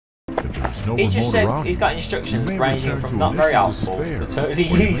there's no He remote just said around he's you, got you instructions may ranging return from to not very initial helpful despair, to totally or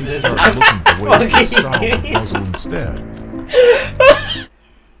you may useless. start looking for ways to solve the puzzle instead.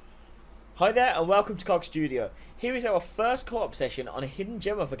 Hi there and welcome to Cogstudio. Here is our first co-op session on a hidden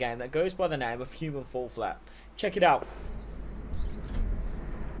gem of a game that goes by the name of Human Fall Flat. Check it out.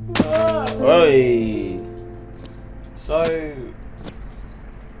 Oi. So,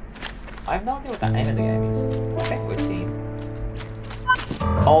 I have no idea what that name of the game is. I think we're team.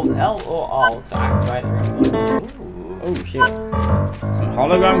 Hold L or R to activate the remote. Oh shit. Some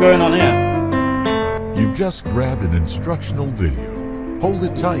hologram going on here. You've just grabbed an instructional video. Hold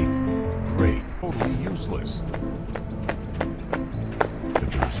it tight. Great. Totally useless. If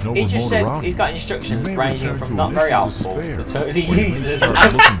there's no He just remote said around he's you, got you instructions may ranging return from to not very initial helpful despair, to totally or you may useless.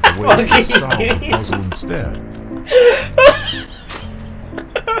 start looking for ways to solve the puzzle instead.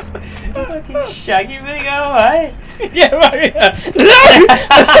 Fucking shaggy thing, go away. Yeah, right. No!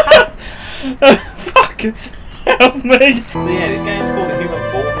 Fuck! Help me! So yeah, this game's called Human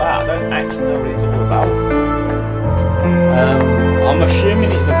Fall Flat. I don't actually know what it's all about. I'm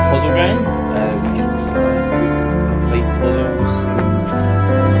assuming it's a puzzle game. We can Complete puzzles in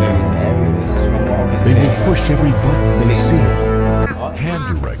various areas from what I can They see. will push every button they see. What? Hand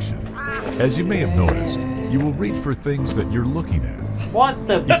direction. As you may have noticed, you will reach for things that you're looking at. What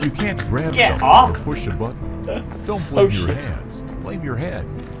the? If you can't grab Get something off. or push a button, don't blame your shit. hands. Blame your head.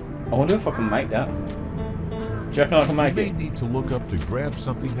 I wonder if I can make that. Do you reckon I can You make may it? need to look up to grab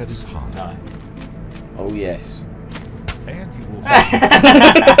something that is hot. No. Oh yes. And you will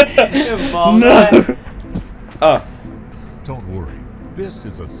Good ball, No! mate. Oh, Don't worry. This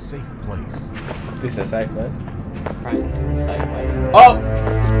is a safe place. this is a safe place. Right, this is a safe place. Oh!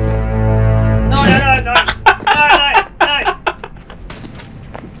 No, no, no, no! No, no, no!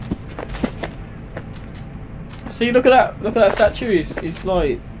 See, look at that statue. He's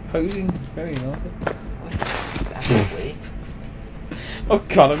like posing very nicely. Definitely. Oh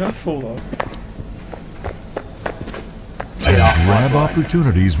god, I'm gonna fall off. And off my grab boy.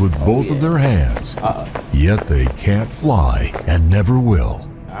 opportunities with both of their hands. Yet they can't fly and never will.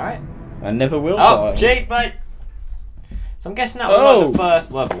 Alright. I never will. Oh, fly. cheat, mate! So I'm guessing that was like Oh. the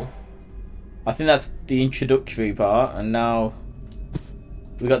first level. I think that's the introductory part, and now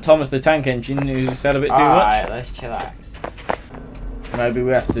we got Thomas the Tank Engine who said a bit too Alright, much. let's chillax. Maybe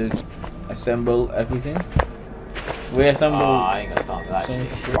we have to assemble everything. We assemble. Oh, I ain't got time for that some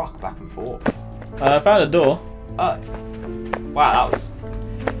shit. shit. Rock back and forth. I found a door. Oh. Wow, that was...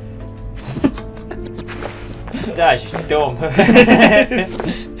 That's just dumb.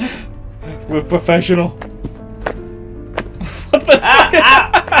 We're professional. What the fuck?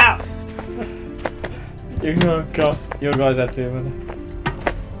 Ow! Oh god, your guys had to, man.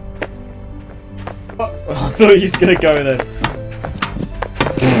 I thought you were just gonna go then.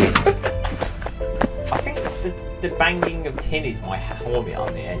 I think the banging of tin is my homie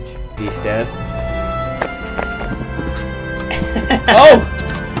on the edge. These stairs. Oh!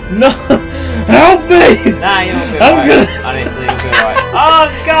 No! Help me! Nah, you'll be I'm right. good. Honestly, you'll be right. Oh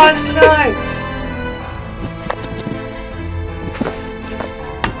god, no!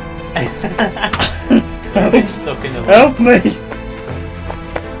 I'm stuck in the wall. Help me!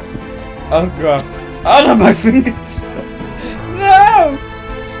 Oh god. Oh no, my fingers! No!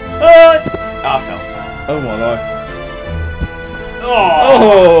 Oh, I fell. Oh my life. Oh!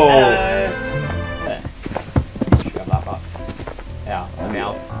 Oh! Grab that box. Yeah, let me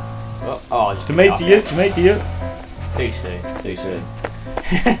out. Oh, just Tomato to you, tomato to you. Too soon, too soon.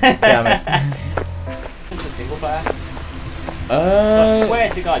 Damn it. It's a single player. So I swear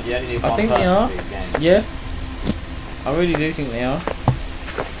to God, you only need one think person they are. for these games. Yeah. I really do think they are.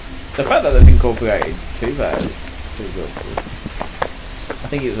 The fact that they've incorporated two players is pretty good. I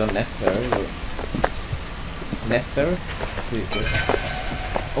think it was unnecessary, but necessary? Pretty good.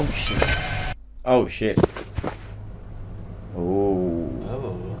 Oh shit. Oh shit. Oh.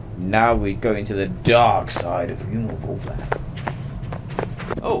 Oh. Now we go into the dark side of Human Fall Flat.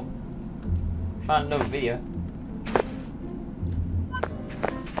 Oh. Found another video.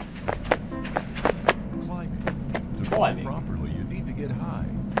 Climbing. To Climbing. fall properly, you need to get high.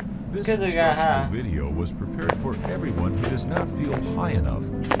 This Because I got high. instructional video was prepared for everyone who does not feel high enough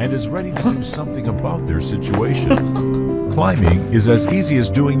and is ready to do something about their situation. Climbing is as easy as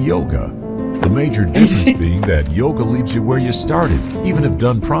doing yoga. The major difference being that yoga leaves you where you started, even if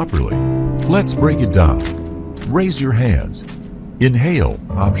done properly. Let's break it down. Raise your hands. Inhale,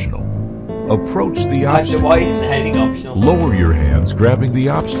 optional. Approach the obstacle. Why isn't heading optional? Lower your hands, grabbing the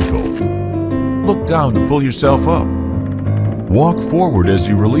obstacle. Look down to pull yourself up. Walk forward as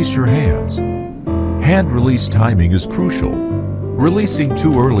you release your hands. Hand release timing is crucial. Releasing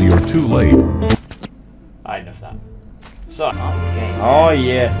too early or too late. Alright, enough of that. So, I'm game. Oh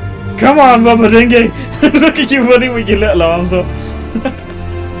yeah. Come on, Bubba Dingy! Look at you running with your little arms up.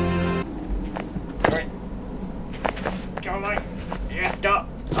 Right. Go on, mate. Left up.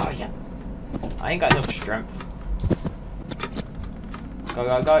 Oh, yeah. I ain't got enough strength. Go,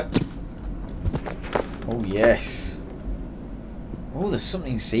 go, go. Oh yes. Oh, there's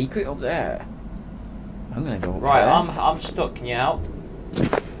something secret up there. I'm gonna go up Right, there. I'm stuck. Can you help?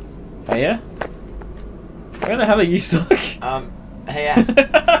 Oh yeah? Where the hell are you stuck? Here.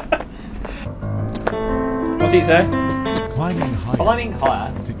 What's he say? Climbing higher. Climbing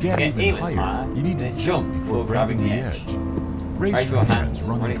higher. To get even higher, you need to is jump before grabbing the edge. Raise your hands,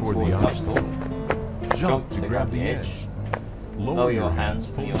 running toward the obstacle. Jump to grab the edge. Lower your hands,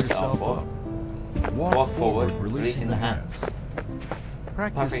 pull yourself up. Walk forward, releasing the hands.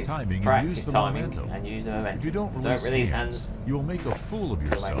 Practice timing Practice and timing and use the momentum. If you don't release release hands, you will make a fool of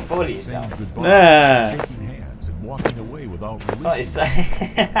yourself. make a fool of by yourself. saying goodbye, Nah. shaking hands, and walking away without it's like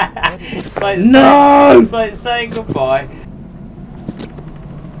releasing. No! It's like saying goodbye.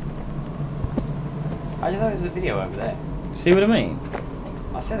 I don't know there's a video over there. See what I mean?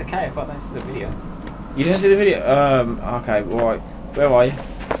 I said okay, but I don't see the video. You don't see the video? Okay, right. Where are you?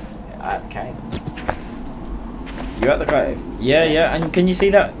 At the cave. You at the cave? Yeah, yeah. And can you see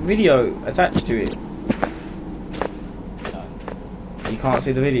that video attached to it? No. You can't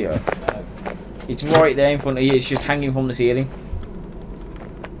see the video. No. It's right there in front of you. It's just hanging from the ceiling.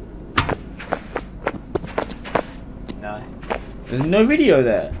 No. There's no video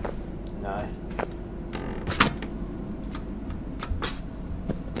there. No.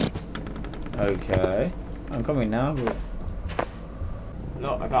 Okay. I'm coming now. But...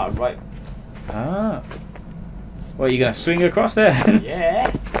 Look, I got a rope. Ah. What, are you going to swing across there?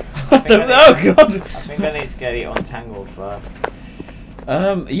 Yeah. Oh, God. I think I need to get it untangled first.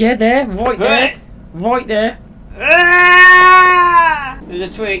 Yeah, there. Right there. Right there. Ah! There's a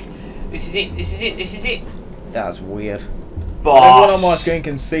twig. This is it. This is it. This is it. That's weird. Boss. Everyone on my screen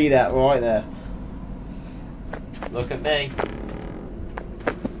can see that right there. Look at me.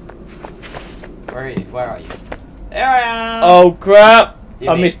 Where are you? Where are you? There I am. Oh, crap. You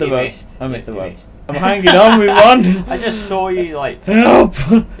I missed the boat. missed. I missed the You boat. missed. I'm hanging on with one. I just saw you like. Help.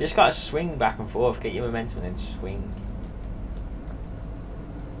 You just gotta swing back and forth, get your momentum, and then swing.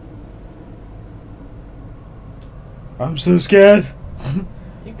 I'm so scared.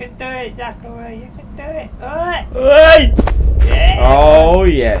 You can do it, Zachary. You can do it. Alright. Hey. Yeah. Oh,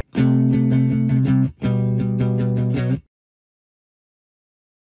 yeah.